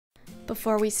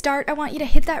Before we start, I want you to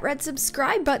hit that red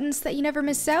subscribe button so that you never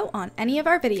miss out on any of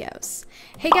our videos.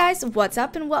 Hey guys, what's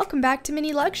up and welcome back to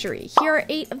Mini Luxury. Here are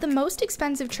 8 of the most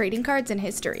expensive trading cards in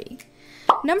history.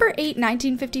 Number 8,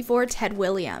 1954 Ted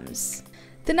Williams.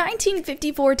 The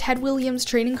 1954 Ted Williams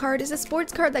trading card is a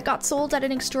sports card that got sold at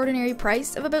an extraordinary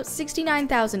price of about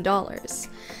 $69,000.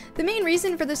 The main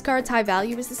reason for this card's high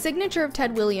value is the signature of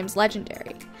Ted Williams'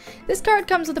 legendary. This card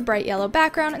comes with a bright yellow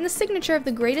background, and the signature of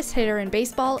the greatest hitter in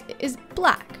baseball is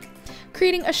black,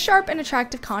 creating a sharp and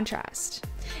attractive contrast.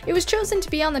 It was chosen to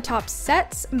be on the top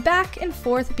sets, back and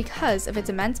forth because of its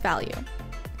immense value.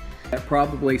 I'll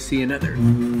probably see another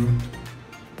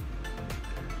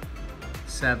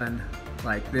 7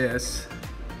 like this.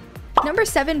 Number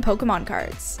 7, Pokemon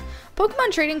cards.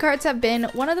 Pokemon trading cards have been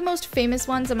one of the most famous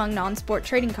ones among non-sport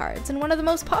trading cards, and one of the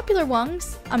most popular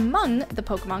ones among the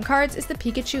Pokemon cards is the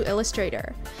Pikachu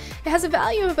Illustrator. It has a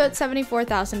value of about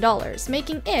 $74,000,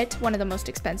 making it one of the most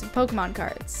expensive Pokemon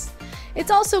cards.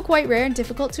 It's also quite rare and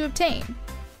difficult to obtain.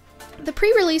 The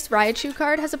pre-release Raichu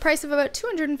card has a price of about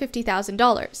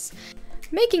 $250,000.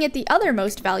 Making it the other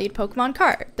most valued Pokemon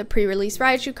card. The pre-release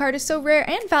Raichu card is so rare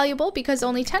and valuable because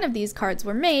only 10 of these cards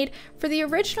were made for the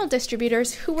original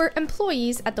distributors who were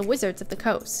employees at the Wizards of the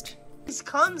Coast. This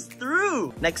comes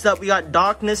through. Next up, we got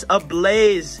Darkness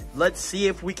Ablaze. Let's see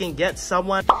if we can get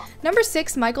someone. Number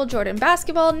 6, Michael Jordan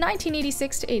Basketball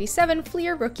 1986-87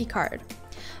 Fleer Rookie Card.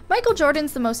 Michael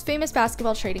Jordan's the most famous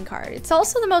basketball trading card. It's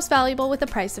also the most valuable with a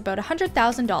price of about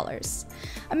 $100,000.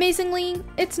 Amazingly,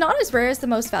 it's not as rare as the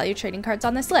most valued trading cards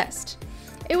on this list.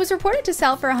 It was reported to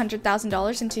sell for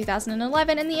 $100,000 in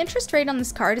 2011, and the interest rate on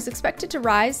this card is expected to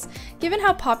rise given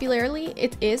how popularly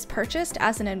it is purchased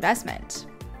as an investment.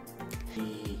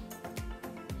 The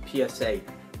PSA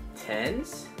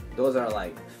 10s, those are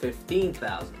like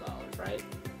 $15,000, right?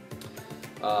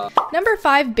 Number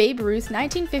 5, Babe Ruth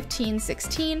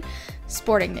 1915-16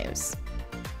 Sporting News.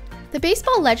 The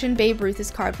baseball legend Babe Ruth's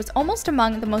card was almost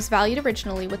among the most valued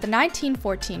originally with the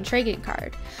 1914 trading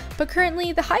card, but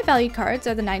currently the high-valued cards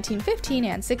are the 1915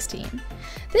 and 16.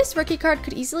 This rookie card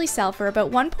could easily sell for about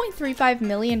 $1.35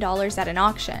 million at an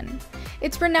auction.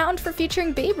 It's renowned for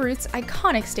featuring Babe Ruth's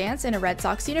iconic stance in a Red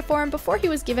Sox uniform before he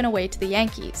was given away to the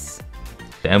Yankees.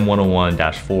 The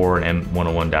M101-4 and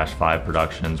M101-5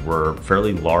 productions were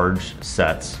fairly large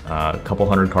sets, a couple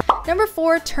hundred cards. Number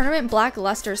 4, Tournament Black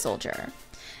Luster Soldier.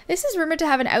 This is rumored to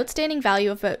have an outstanding value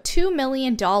of about $2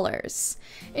 million.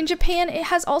 In Japan, it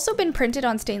has also been printed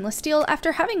on stainless steel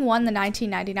after having won the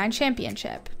 1999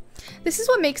 championship. This is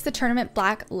what makes the Tournament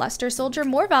Black Luster Soldier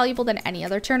more valuable than any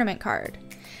other tournament card.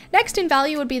 Next in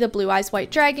value would be the Blue Eyes White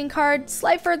Dragon card,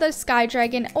 Slifer the Sky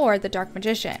Dragon, or the Dark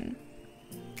Magician.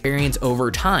 Experience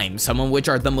over time, some of which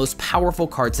are the most powerful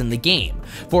cards in the game.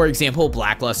 For example,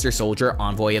 Black Luster Soldier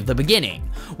Envoy of the Beginning.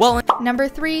 Well, Number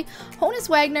 3, Honus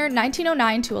Wagner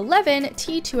 1909-11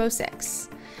 T206.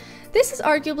 This is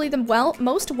arguably the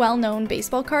most well-known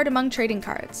baseball card among trading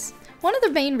cards. One of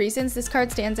the main reasons this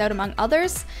card stands out among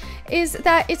others is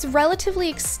that its relatively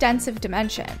extensive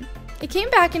dimension. It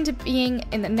came back into being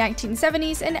in the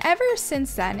 1970s, and ever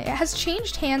since then, it has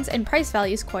changed hands and price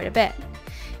values quite a bit.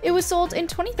 It was sold in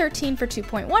 2013 for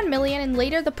 $2.1 million, and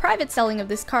later the private selling of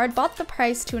this card brought the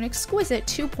price to an exquisite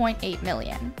 $2.8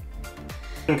 million.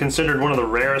 Considered one of the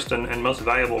rarest and most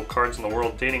valuable cards in the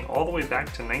world, dating all the way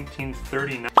back to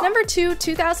 1939. Number 2,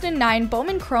 2009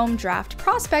 Bowman Chrome Draft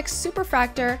Prospects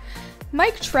Superfractor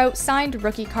Mike Trout signed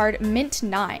rookie card Mint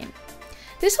 9.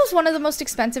 This was one of the most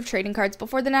expensive trading cards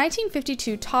before the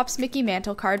 1952 Topps Mickey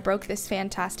Mantle card broke this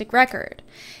fantastic record.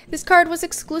 This card was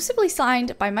exclusively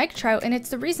signed by Mike Trout, and it's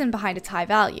the reason behind its high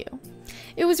value.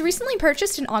 It was recently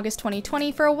purchased in August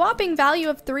 2020 for a whopping value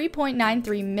of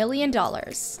 $3.93 million.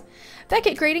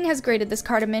 Beckett Grading has graded this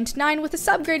card a Mint 9 with a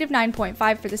subgrade of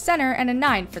 9.5 for the center and a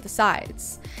 9 for the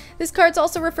sides. This card's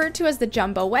also referred to as the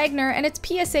Jumbo Wagner, and its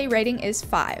PSA rating is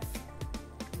 5.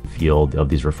 Field of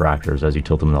these refractors, as you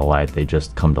tilt them in the light, they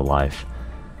just come to life.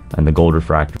 And the gold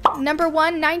refractor. Number 1,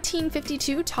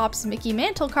 1952 Topps Mickey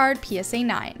Mantle card PSA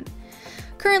 9.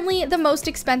 Currently, the most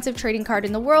expensive trading card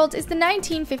in the world is the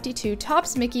 1952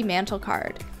 Topps Mickey Mantle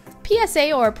card.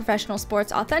 PSA, or Professional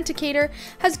Sports Authenticator,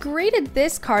 has graded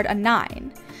this card a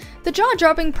 9. The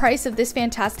jaw-dropping price of this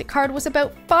fantastic card was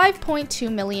about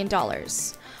 $5.2 million.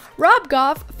 Rob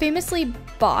Goff famously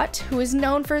bought, who is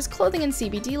known for his clothing and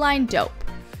CBD line Dope.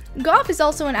 Goff is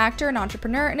also an actor and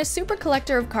entrepreneur and a super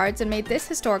collector of cards, and made this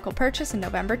historical purchase in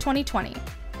November 2020.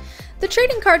 The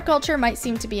trading card culture might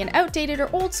seem to be an outdated or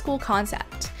old school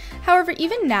concept. However,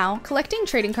 even now, collecting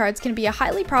trading cards can be a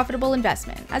highly profitable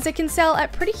investment, as it can sell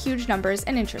at pretty huge numbers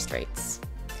and interest rates.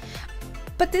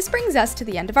 But this brings us to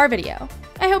the end of our video.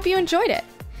 I hope you enjoyed it.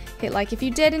 Hit like if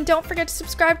you did, and don't forget to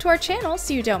subscribe to our channel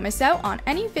so you don't miss out on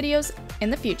any videos in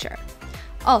the future.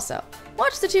 Also,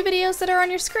 watch the 2 videos that are on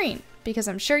your screen, because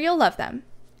I'm sure you'll love them.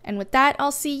 And with that,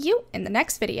 I'll see you in the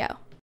next video.